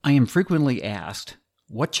I am frequently asked,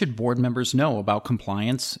 what should board members know about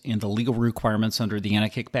compliance and the legal requirements under the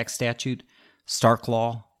Anti-Kickback Statute, Stark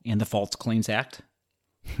Law, and the False Claims Act?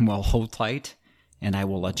 Well, hold tight, and I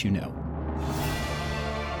will let you know.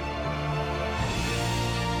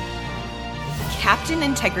 Captain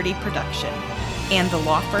Integrity Production and the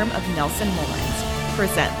law firm of Nelson Mullins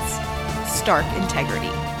presents Stark Integrity,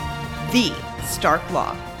 the Stark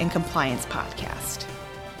Law and Compliance podcast.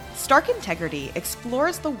 Stark Integrity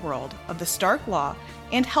explores the world of the Stark Law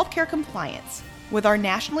and healthcare compliance with our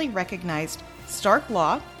nationally recognized Stark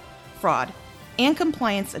Law, fraud, and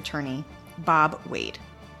compliance attorney, Bob Wade.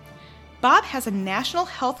 Bob has a national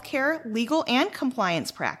healthcare legal and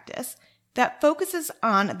compliance practice that focuses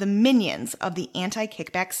on the minions of the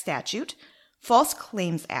Anti-Kickback Statute, False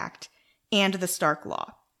Claims Act, and the Stark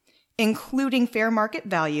Law, including fair market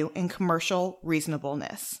value and commercial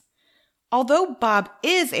reasonableness. Although Bob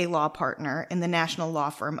is a law partner in the national law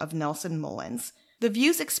firm of Nelson Mullins, the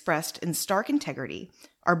views expressed in Stark Integrity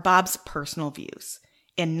are Bob's personal views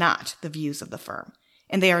and not the views of the firm,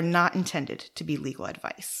 and they are not intended to be legal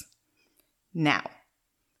advice. Now,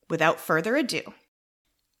 without further ado,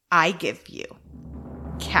 I give you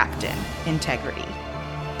Captain Integrity,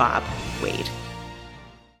 Bob Wade.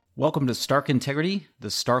 Welcome to Stark Integrity,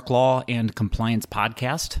 the Stark Law and Compliance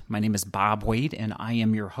podcast. My name is Bob Wade, and I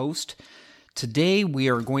am your host. Today, we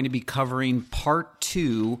are going to be covering part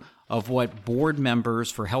 2 of what board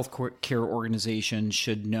members for healthcare organizations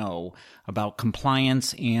should know about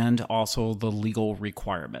compliance and also the legal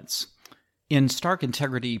requirements. In Stark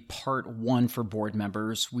Integrity Part 1 for board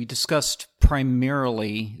members, we discussed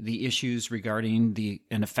primarily the issues regarding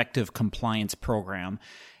an effective compliance program.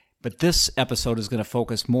 But this episode is going to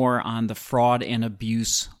focus more on the fraud and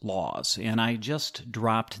abuse laws. And I just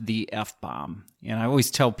dropped the F-bomb. And I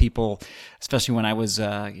always tell people, especially when I was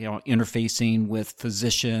interfacing with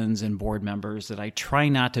physicians and board members, that I try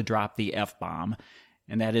not to drop the F-bomb.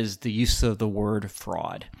 And that is the use of the word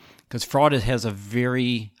fraud. Because fraud has a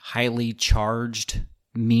very highly charged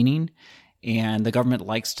meaning. And the government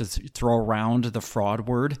likes to throw around the fraud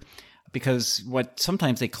word. Because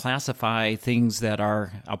sometimes they classify things that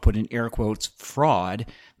are, I'll put in air quotes, fraud,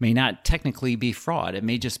 may not technically be fraud. It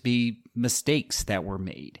may just be mistakes that were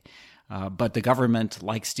made. But the government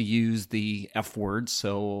likes to use the F word.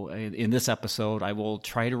 So in this episode, I will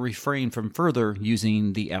try to refrain from further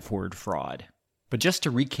using the F word fraud. But just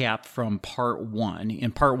to recap from part 1,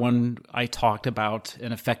 in part 1, I talked about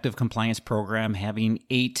an effective compliance program having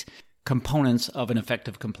 8 components of an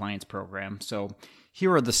effective compliance program. So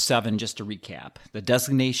here are the 7 just to recap. The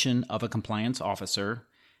designation of a compliance officer,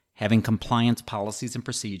 having compliance policies and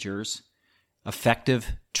procedures,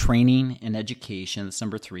 effective training and education, that's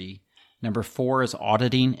number 3. Number 4 is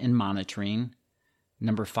auditing and monitoring.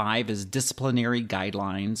 Number 5 is disciplinary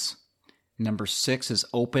guidelines. Number 6 is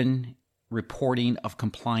open reporting of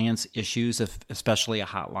compliance issues, especially a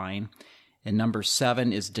hotline. And number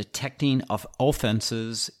 7 is detecting of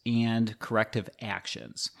offenses and corrective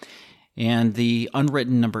actions. And the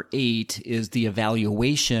unwritten number 8 is the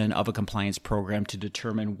evaluation of a compliance program to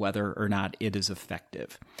determine whether or not it is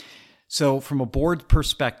effective. So from a board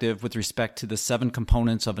perspective, with respect to the 7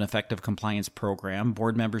 components of an effective compliance program,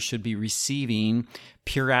 board members should be receiving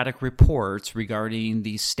periodic reports regarding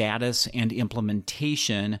the status and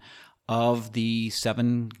implementation of the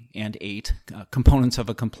 7 and 8 components of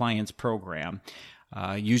a compliance program.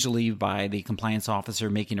 Usually by the compliance officer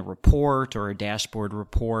making a report or a dashboard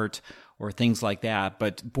report or things like that.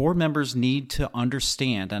 But board members need to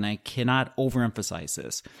understand, and I cannot overemphasize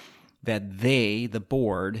this, that they, the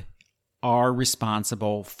board, are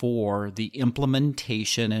responsible for the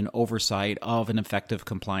implementation and oversight of an effective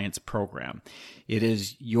compliance program. It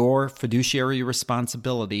is your fiduciary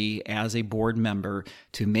responsibility as a board member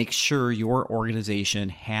to make sure your organization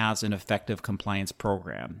has an effective compliance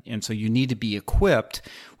program. And so you need to be equipped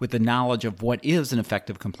with the knowledge of what is an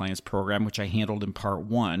effective compliance program, which I handled in part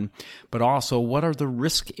 1, but also what are the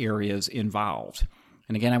risk areas involved.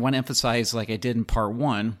 And again, I want to emphasize, like I did in part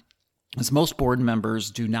 1, as most board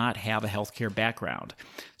members do not have a healthcare background.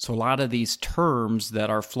 So a lot of these terms that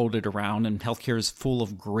are floated around, and healthcare is full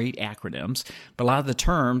of great acronyms, but a lot of the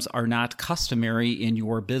terms are not customary in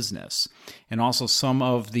your business. And also some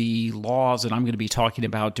of the laws that I'm going to be talking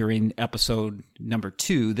about during episode number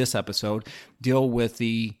 2, this episode, deal with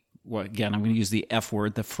I'm going to use the F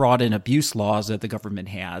word, the fraud and abuse laws that the government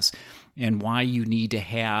has. and why you need to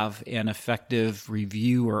have an effective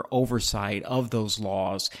review or oversight of those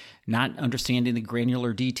laws, not understanding the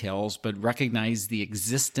granular details, but recognize the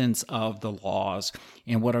existence of the laws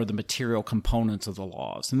and what are the material components of the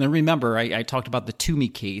laws. And then remember, I talked about the Toomey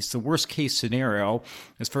case. The worst case scenario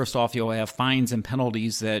is, first off, you'll have fines and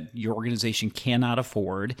penalties that your organization cannot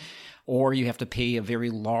afford, or you have to pay a very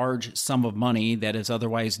large sum of money that is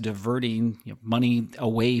otherwise diverting money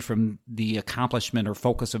away from the accomplishment or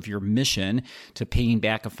focus of your mission to paying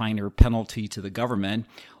back a fine or penalty to the government.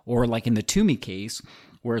 Or like in the Toomey case,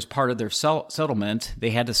 where as part of their settlement, they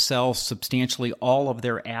had to sell substantially all of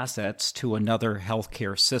their assets to another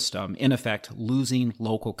healthcare system, in effect losing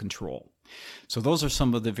local control. So those are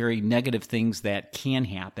some of the very negative things that can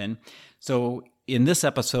happen. So in this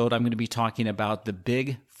episode, I'm going to be talking about the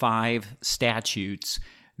big 5 statutes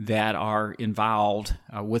that are involved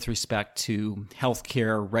with respect to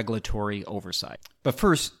healthcare regulatory oversight. But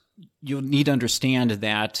first, you'll need to understand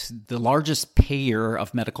that the largest payer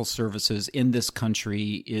of medical services in this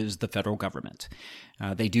country is the federal government.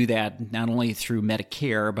 They do that not only through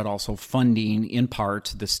Medicare, but also funding, in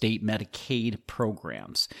part, the state Medicaid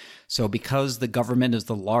programs. So because the government is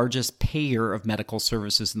the largest payer of medical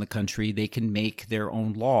services in the country, they can make their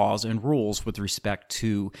own laws and rules with respect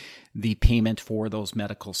to the payment for those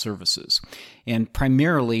medical services. And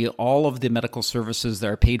primarily, all of the medical services that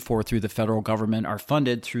are paid for through the federal government are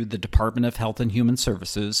funded through the Department of Health and Human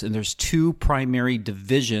Services. And there's 2 primary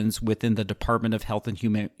divisions within the Department of Health and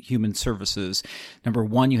Human Services. Number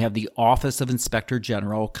one, you have the Office of Inspector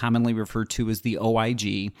General, commonly referred to as the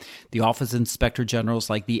OIG. The Office of Inspector General is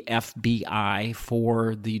like the FBI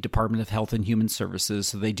for the Department of Health and Human Services.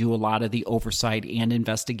 So they do a lot of the oversight and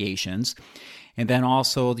investigations. And then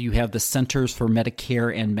also you have the Centers for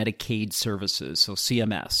Medicare and Medicaid Services, so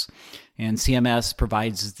CMS. And CMS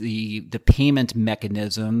provides the payment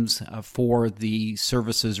mechanisms for the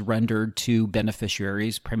services rendered to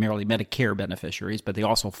beneficiaries, primarily Medicare beneficiaries, but they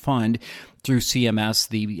also fund through CMS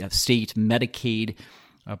the state Medicaid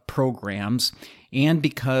programs. And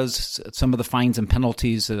because some of the fines and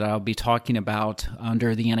penalties that I'll be talking about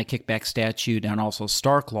under the anti-kickback statute and also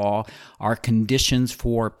Stark Law are conditions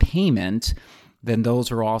for payment, then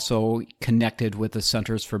those are also connected with the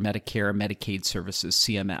Centers for Medicare and Medicaid Services,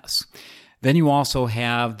 CMS. Then you also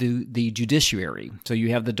have the judiciary. So you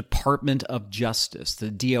have the Department of Justice, the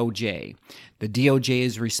DOJ. The DOJ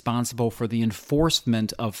is responsible for the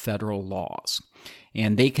enforcement of federal laws.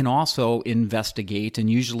 And they can also investigate, and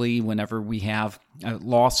usually whenever we have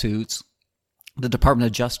lawsuits, the Department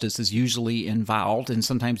of Justice is usually involved, and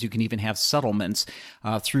sometimes you can even have settlements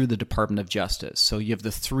through the Department of Justice. So you have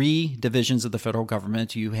the 3 divisions of the federal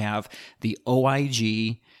government. You have the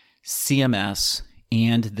OIG, CMS,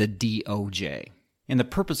 and the DOJ. And the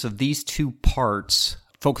purpose of these 2 parts,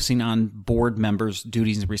 focusing on board members'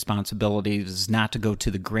 duties and responsibilities, is not to go to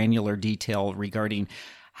the granular detail regarding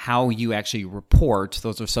how you actually report.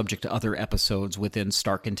 Those are subject to other episodes within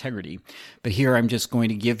Stark Integrity. But here I'm just going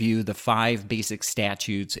to give you the 5 basic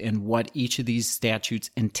statutes and what each of these statutes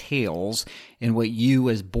entails and what you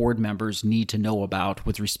as board members need to know about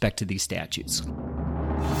with respect to these statutes.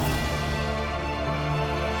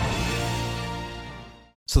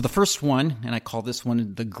 So the first one, and I call this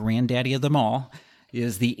one the granddaddy of them all,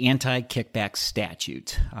 is the anti-kickback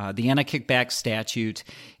statute. The anti-kickback statute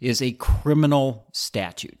is a criminal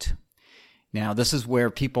statute. Now, this is where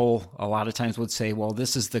people a lot of times would say, well,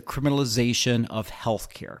 this is the criminalization of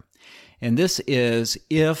healthcare. And this is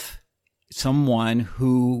if someone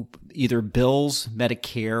who either bills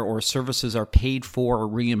Medicare or services are paid for or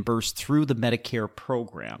reimbursed through the Medicare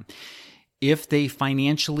program, if they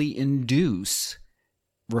financially induce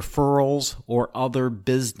referrals or other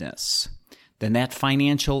business, then that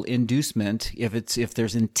financial inducement, if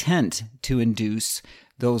there's intent to induce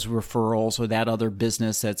those referrals or that other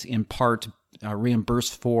business that's in part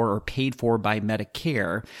reimbursed for or paid for by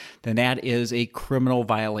Medicare, then that is a criminal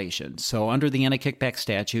violation. So under the anti-kickback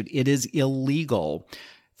statute, it is illegal.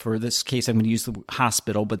 For this case, I'm going to use the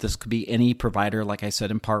hospital, but this could be any provider, like I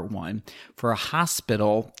said in part 1, for a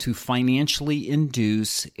hospital to financially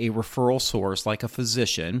induce a referral source, like a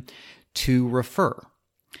physician, to refer.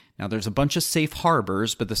 Now, there's a bunch of safe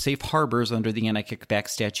harbors, but the safe harbors under the anti-kickback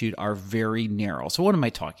statute are very narrow. So what am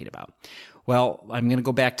I talking about? Well, I'm going to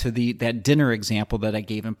go back to that dinner example that I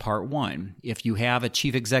gave in part 1. If you have a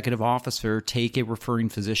chief executive officer take a referring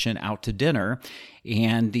physician out to dinner,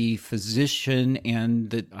 and the physician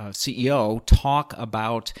and the CEO talk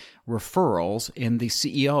about referrals, and the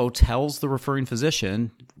CEO tells the referring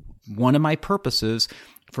physician, one of my purposes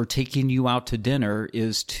for taking you out to dinner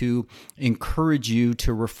is to encourage you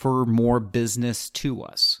to refer more business to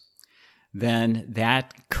us. then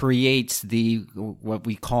that creates what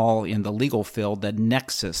we call in the legal field the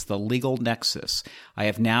nexus, the legal nexus. I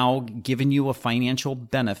have now given you a financial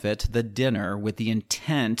benefit, the dinner, with the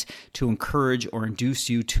intent to encourage or induce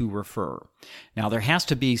you to refer. Now, there has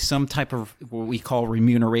to be some type of what we call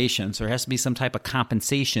remuneration. So there has to be some type of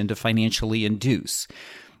compensation to financially induce.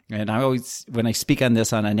 And I always, when I speak on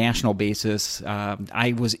this on a national basis,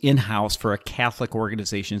 I was in-house for a Catholic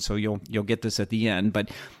organization, so you'll get this at the end, but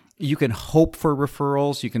you can hope for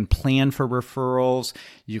referrals, you can plan for referrals,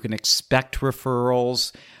 you can expect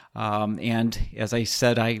referrals. And as I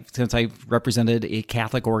said, since I represented a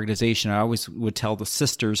Catholic organization, I always would tell the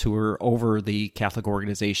sisters who were over the Catholic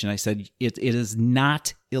organization, I said, it is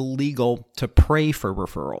not illegal to pray for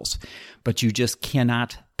referrals, but you just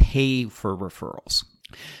cannot pay for referrals.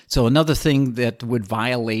 So another thing that would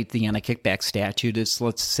violate the anti-kickback statute is,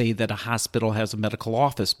 let's say that a hospital has a medical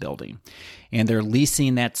office building and they're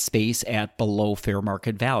leasing that space at below fair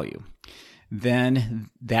market value. Then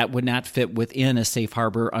that would not fit within a safe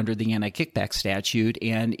harbor under the anti-kickback statute.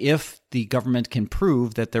 And if the government can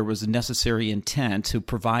prove that there was a necessary intent to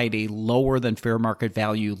provide a lower than fair market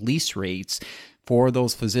value lease rates for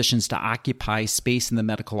those physicians to occupy space in the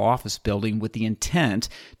medical office building with the intent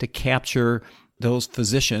to capture those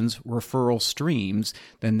physicians' referral streams,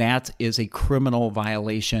 then that is a criminal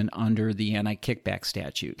violation under the anti-kickback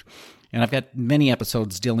statute. And I've got many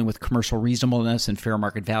episodes dealing with commercial reasonableness and fair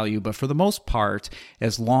market value, but for the most part,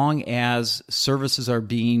 as long as services are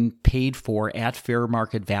being paid for at fair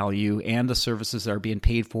market value and the services that are being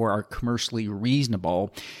paid for are commercially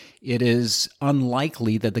reasonable, it is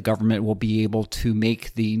unlikely that the government will be able to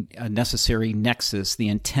make the necessary nexus, the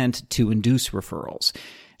intent to induce referrals.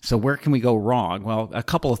 So where can we go wrong? Well, a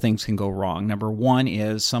couple of things can go wrong. Number one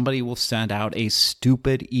is somebody will send out a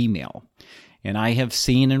stupid email. And I have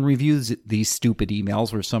seen and reviewed these stupid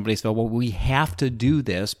emails where somebody said, well, we have to do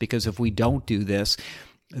this because if we don't do this,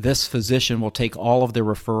 this physician will take all of their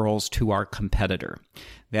referrals to our competitor.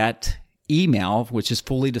 That email, which is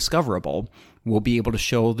fully discoverable, will be able to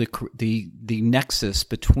show the nexus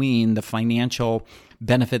between the financial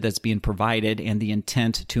benefit that's being provided and the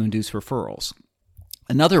intent to induce referrals.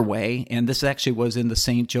 Another way, and this actually was in the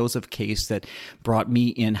St. Joseph case that brought me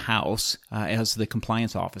in-house as the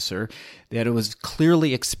compliance officer, that it was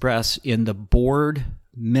clearly expressed in the board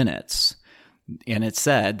minutes. And it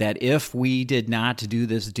said that if we did not do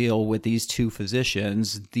this deal with these two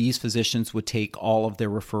physicians, these physicians would take all of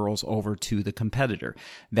their referrals over to the competitor.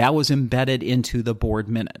 That was embedded into the board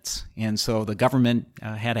minutes. And so the government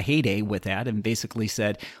had a heyday with that and basically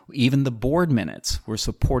said even the board minutes were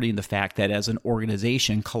supporting the fact that as an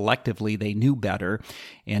organization, collectively, they knew better.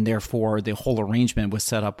 And therefore, the whole arrangement was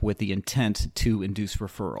set up with the intent to induce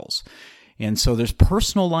referrals. And so there's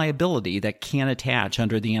personal liability that can attach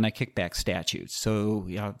under the anti-kickback statute. So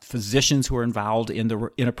physicians who are involved in the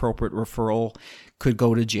inappropriate referral could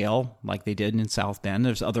go to jail like they did in South Bend.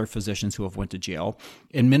 There's other physicians who have went to jail.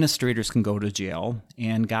 Administrators can go to jail.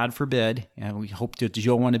 And God forbid, and we hope that you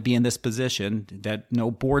don't want to be in this position, that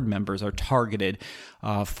no board members are targeted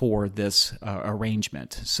for this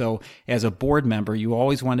arrangement. So as a board member, you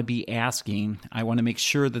always want to be asking, I want to make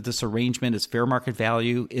sure that this arrangement is fair market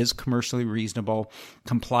value, is commercially reasonable,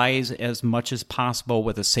 complies as much as possible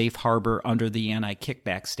with a safe harbor under the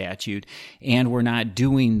anti-kickback statute, and we're not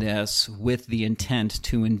doing this with the intent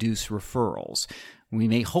to induce referrals. We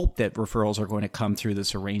may hope that referrals are going to come through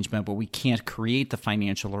this arrangement, but we can't create the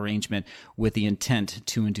financial arrangement with the intent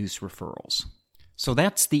to induce referrals. So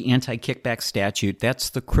that's the anti-kickback statute. That's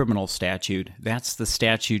the criminal statute. That's the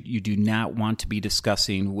statute you do not want to be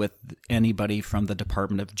discussing with anybody from the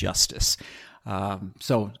Department of Justice.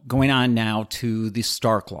 So going on now to the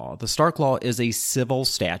Stark Law. The Stark Law is a civil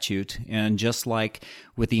statute, and just like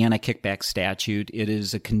with the anti-kickback statute, it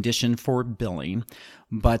is a condition for billing.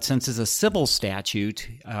 But since it's a civil statute,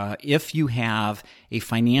 if you have a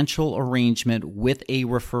financial arrangement with a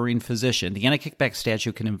referring physician, the anti-kickback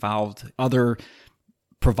statute can involve other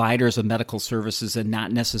providers of medical services and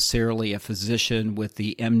not necessarily a physician with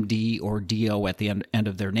the MD or DO at the end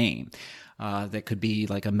of their name. That could be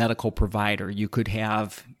like a medical provider. You could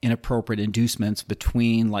have inappropriate inducements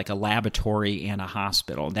between like a laboratory and a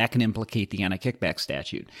hospital. That can implicate the anti-kickback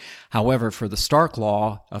statute. However, for the Stark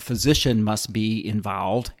Law, a physician must be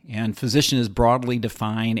involved, and physician is broadly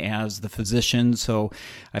defined as the physician. So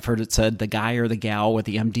I've heard it said the guy or the gal with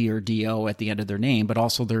the MD or DO at the end of their name, but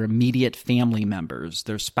also their immediate family members,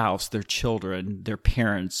 their spouse, their children, their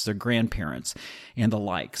parents, their grandparents, and the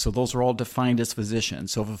like. So those are all defined as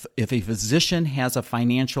physicians. So if a physician physician has a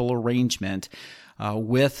financial arrangement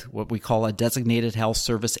with what we call a designated health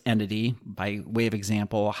service entity, by way of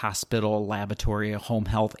example, a hospital, a laboratory, a home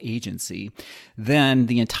health agency, then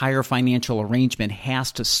the entire financial arrangement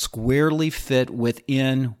has to squarely fit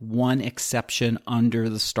within one exception under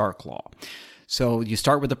the Stark Law. So you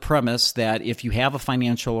start with the premise that if you have a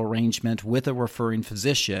financial arrangement with a referring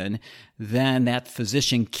physician, then that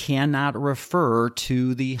physician cannot refer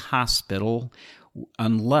to the hospital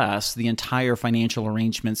unless the entire financial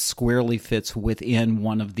arrangement squarely fits within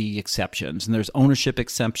one of the exceptions. And there's ownership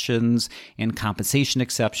exceptions and compensation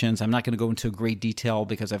exceptions. I'm not going to go into great detail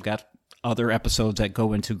because I've got other episodes that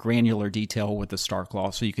go into granular detail with the Stark Law,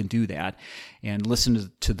 so you can do that and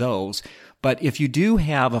listen to those. But if you do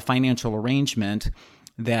have a financial arrangement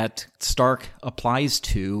that Stark applies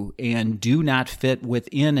to and do not fit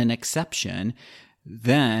within an exception,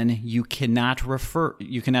 then you cannot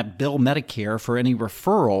bill Medicare for any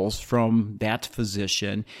referrals from that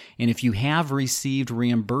physician. And if you have received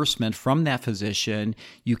reimbursement from that physician,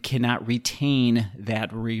 you cannot retain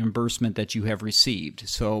that reimbursement that you have received.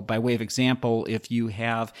 So by way of example, if you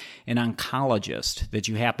have an oncologist that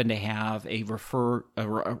you happen to have a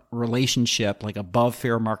relationship like above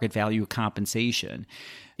fair market value compensation,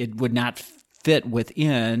 it would not fit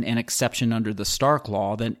within an exception under the Stark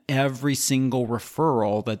Law. Then every single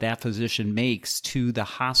referral that physician makes to the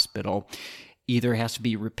hospital either has to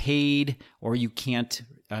be repaid, or you can't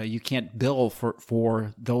bill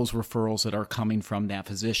for those referrals that are coming from that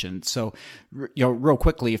physician. So, real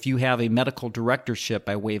quickly, if you have a medical directorship,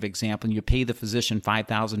 by way of example, and you pay the physician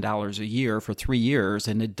 $5,000 a year for 3 years,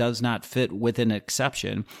 and it does not fit within an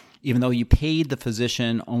exception, even though you paid the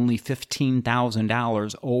physician only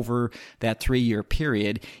 $15,000 over that 3-year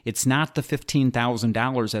period, it's not the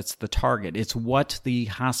 $15,000 that's the target. It's what the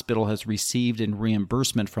hospital has received in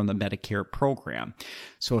reimbursement from the Medicare program.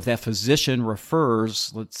 So if that physician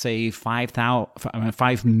refers, let's say,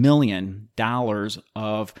 $5 million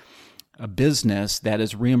of a business that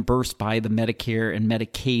is reimbursed by the Medicare and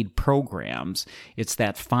Medicaid programs, it's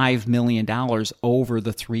that $5 million over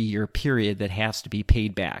the 3-year period that has to be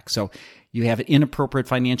paid back. So you have an inappropriate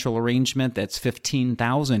financial arrangement that's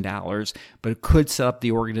 $15,000, but it could set up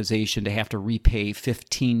the organization to have to repay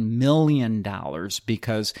 $15 million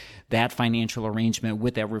because that financial arrangement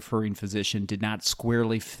with that referring physician did not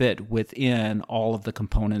squarely fit within all of the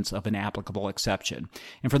components of an applicable exception.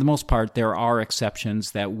 And for the most part, there are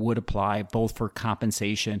exceptions that would apply both for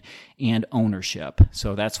compensation and ownership.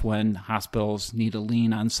 So that's when hospitals need to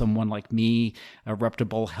lean on someone like me, a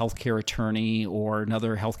reputable healthcare attorney, or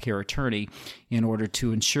another healthcare attorney in order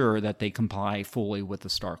to ensure that they comply fully with the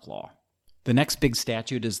Stark Law. The next big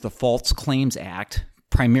statute is the False Claims Act.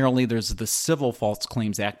 Primarily, there's the Civil False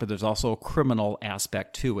Claims Act, but there's also a criminal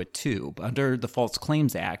aspect to it too. Under the False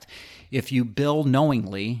Claims Act, if you bill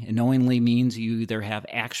knowingly, and knowingly means you either have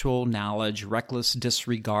actual knowledge, reckless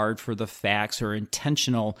disregard for the facts, or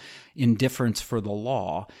intentional indifference for the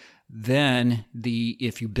law, then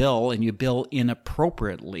if you bill and you bill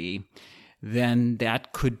inappropriately, then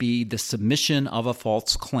that could be the submission of a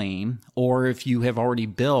false claim. Or if you have already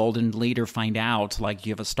billed and later find out, like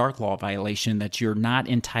you have a Stark Law violation, that you're not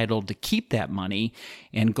entitled to keep that money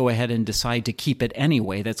and go ahead and decide to keep it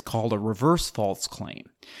anyway, that's called a reverse false claim.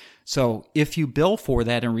 So if you bill for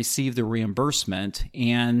that and receive the reimbursement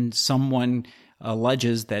and someone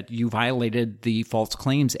alleges that you violated the False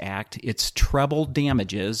Claims Act, it's treble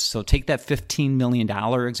damages. So take that $15 million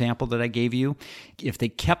example that I gave you. If they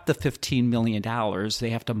kept the $15 million, they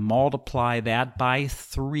have to multiply that by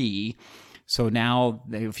 3. So now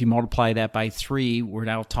if you multiply that by 3, we're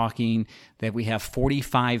now talking that we have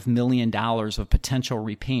 $45 million of potential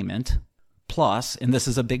repayment, plus, and this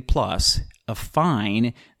is a big plus, a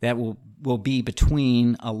fine that will be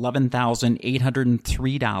between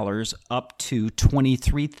 $11,803 up to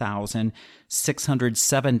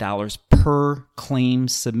 $23,607 per claim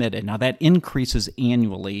submitted. Now that increases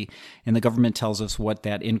annually, and the government tells us what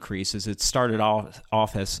that increase is. It started off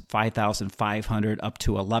as $5,500 up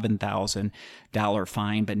to $11,000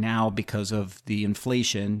 fine, but now because of the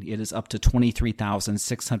inflation, it is up to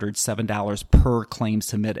 $23,607 per claim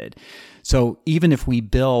submitted. So even if we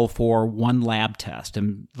bill for one lab test,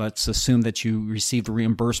 and let's assume that you received a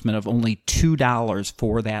reimbursement of only $2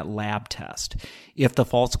 for that lab test, if the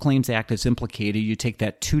False Claims Act is implicated, you take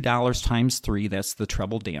that $2 times 3, that's the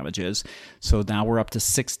treble damages. So now we're up to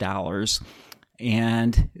 $6.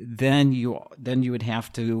 And then you would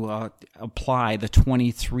have to apply the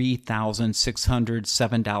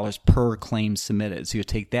 $23,607 per claim submitted. So you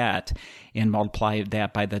take that and multiply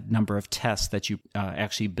that by the number of tests that you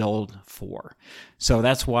actually billed for. So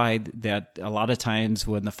that's why that a lot of times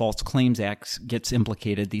when the False Claims Act gets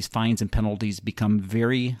implicated, these fines and penalties become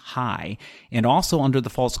very high. And also under the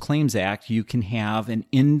False Claims Act, you can have an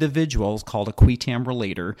individual, it's called a qui tam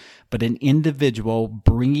relator, but an individual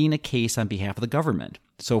bringing a case on behalf of the government.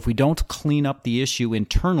 So if we don't clean up the issue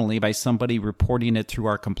internally by somebody reporting it through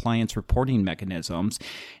our compliance reporting mechanisms,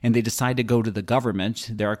 and they decide to go to the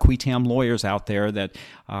government, there are qui tam lawyers out there that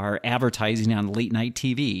are advertising on late night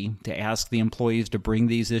TV to ask the employees to bring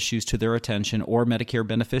these issues to their attention, or Medicare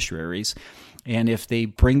beneficiaries. And if they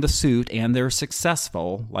bring the suit and they're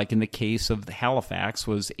successful, like in the case of Halifax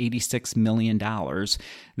was $86 million,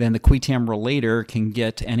 then the qui tam relator can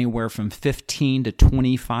get anywhere from 15 to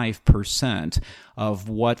 25% of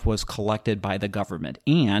what was collected by the government.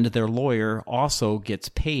 And their lawyer also gets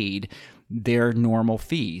paid their normal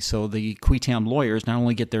fee. So the qui tam lawyers not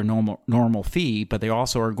only get their normal fee, but they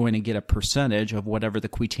also are going to get a percentage of whatever the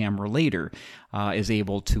qui tam relator is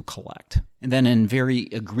able to collect. And then in very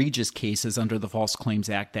egregious cases under the False Claims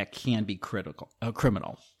Act, that can be criminal.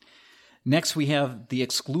 Next, we have the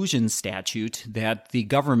exclusion statute that the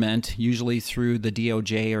government, usually through the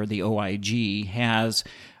DOJ or the OIG, has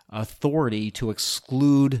authority to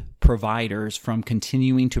exclude providers from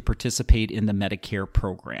continuing to participate in the Medicare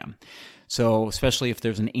program. So especially if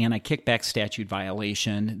there's an anti-kickback statute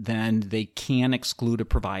violation, then they can exclude a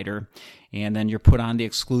provider, and then you're put on the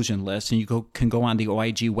exclusion list, and you can go on the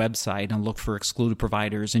OIG website and look for excluded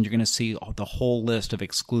providers, and you're going to see the whole list of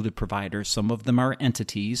excluded providers. Some of them are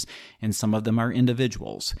entities, and some of them are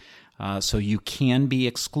individuals. So you can be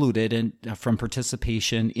excluded from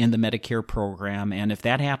participation in the Medicare program. And if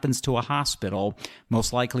that happens to a hospital,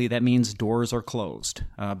 most likely that means doors are closed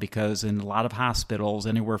because in a lot of hospitals,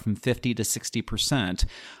 anywhere from 50 to 60%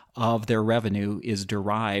 of their revenue is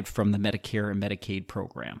derived from the Medicare and Medicaid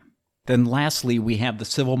program. Then lastly, we have the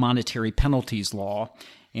civil monetary penalties law.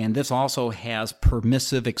 And this also has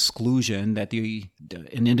permissive exclusion that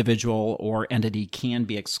an individual or entity can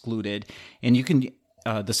be excluded. And you can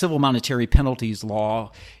the civil monetary penalties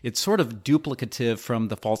law, it's sort of duplicative from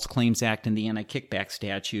the False Claims Act and the anti-kickback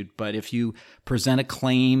statute, but if you present a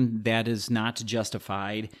claim that is not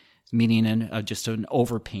justified, meaning just an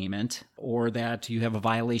overpayment, or that you have a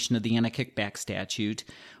violation of the anti-kickback statute,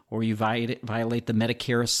 or you violate the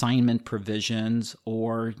Medicare assignment provisions,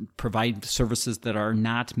 or provide services that are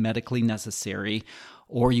not medically necessary,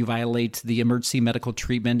 or you violate the Emergency Medical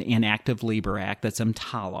Treatment and Active Labor Act, that's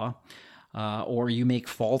EMTALA, or you make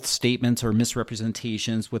false statements or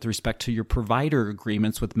misrepresentations with respect to your provider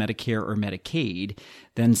agreements with Medicare or Medicaid,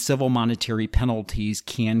 then civil monetary penalties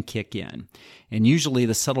can kick in. And usually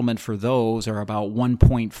the settlement for those are about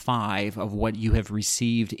 1.5 of what you have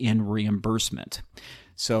received in reimbursement.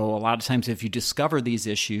 So a lot of times if you discover these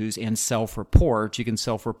issues and self-report, you can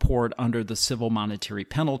self-report under the civil monetary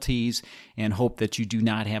penalties and hope that you do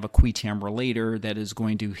not have a qui tam relator that is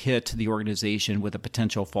going to hit the organization with a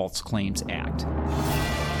potential False Claims Act.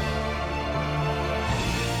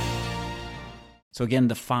 So again,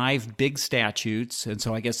 the 5 big statutes, and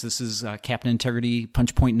so I guess this is Captain Integrity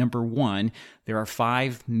punch point number 1. There are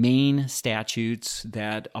 5 main statutes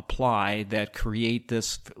that apply that create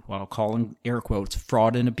this, well, I'll call in air quotes,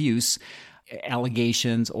 fraud and abuse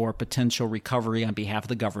allegations or potential recovery on behalf of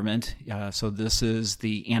the government. So this is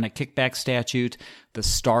the anti-kickback statute, the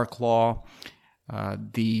Stark Law,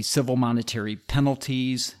 the civil monetary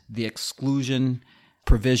penalties, the exclusion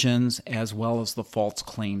provisions, as well as the False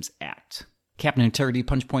Claims Act. Captain Integrity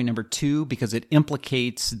punch point number 2, because it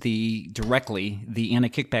implicates directly the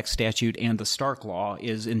anti-kickback statute and the Stark Law,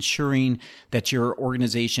 is ensuring that your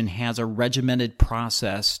organization has a regimented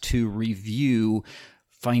process to review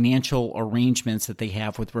financial arrangements that they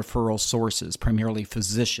have with referral sources, primarily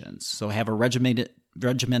physicians. So have a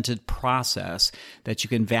regimented process that you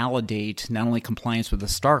can validate not only compliance with the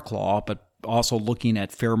Stark Law, but also looking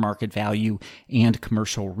at fair market value and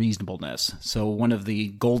commercial reasonableness. So one of the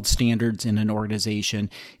gold standards in an organization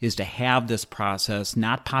is to have this process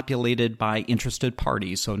not populated by interested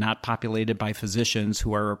parties, so not populated by physicians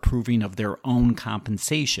who are approving of their own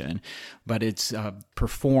compensation, but it's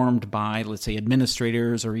performed by, let's say,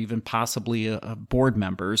 administrators or even possibly board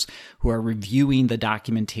members who are reviewing the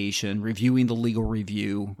documentation, reviewing the legal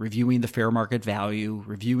review, reviewing the fair market value,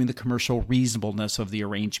 reviewing the commercial reasonableness of the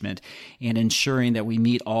arrangement, and ensuring that we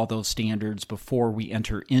meet all those standards before we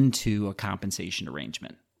enter into a compensation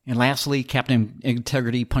arrangement. And lastly, Captain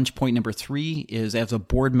Integrity punch point number 3 is, as a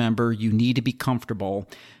board member, you need to be comfortable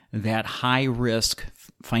that high-risk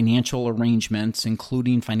financial arrangements,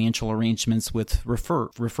 including financial arrangements with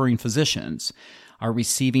referring physicians, are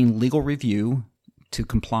receiving legal review to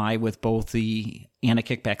comply with both the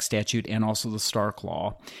anti-kickback statute and also the Stark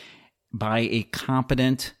Law by a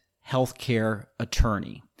competent healthcare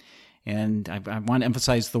attorney. And I want to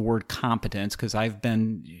emphasize the word competence because I've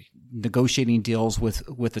been negotiating deals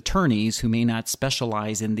with attorneys who may not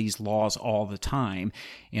specialize in these laws all the time.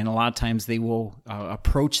 And a lot of times they will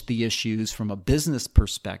approach the issues from a business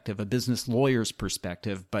perspective, a business lawyer's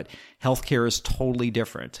perspective, but healthcare is totally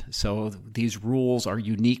different. So these rules are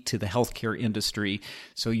unique to the healthcare industry.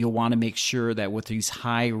 So you'll want to make sure that with these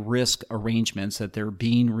high risk arrangements that they're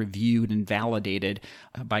being reviewed and validated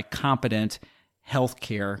by competent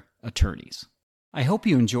healthcare attorneys. I hope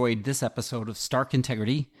you enjoyed this episode of Stark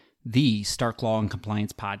Integrity, the Stark Law and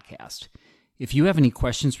Compliance podcast. If you have any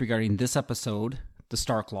questions regarding this episode, the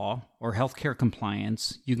Stark Law, or healthcare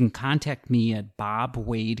compliance, you can contact me at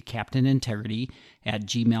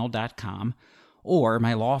bobwadecaptainintegrity@gmail.com or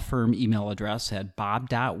my law firm email address at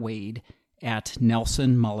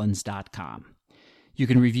bob.wade@nelsonmullins.com. You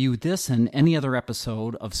can review this and any other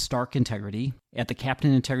episode of Stark Integrity at the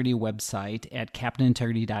Captain Integrity website at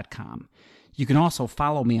captainintegrity.com. You can also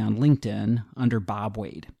follow me on LinkedIn under Bob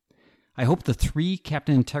Wade. I hope the 3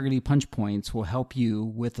 Captain Integrity punch points will help you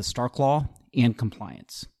with the Stark Law and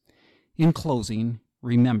compliance. In closing,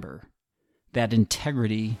 remember that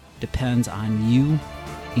integrity depends on you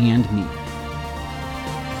and me.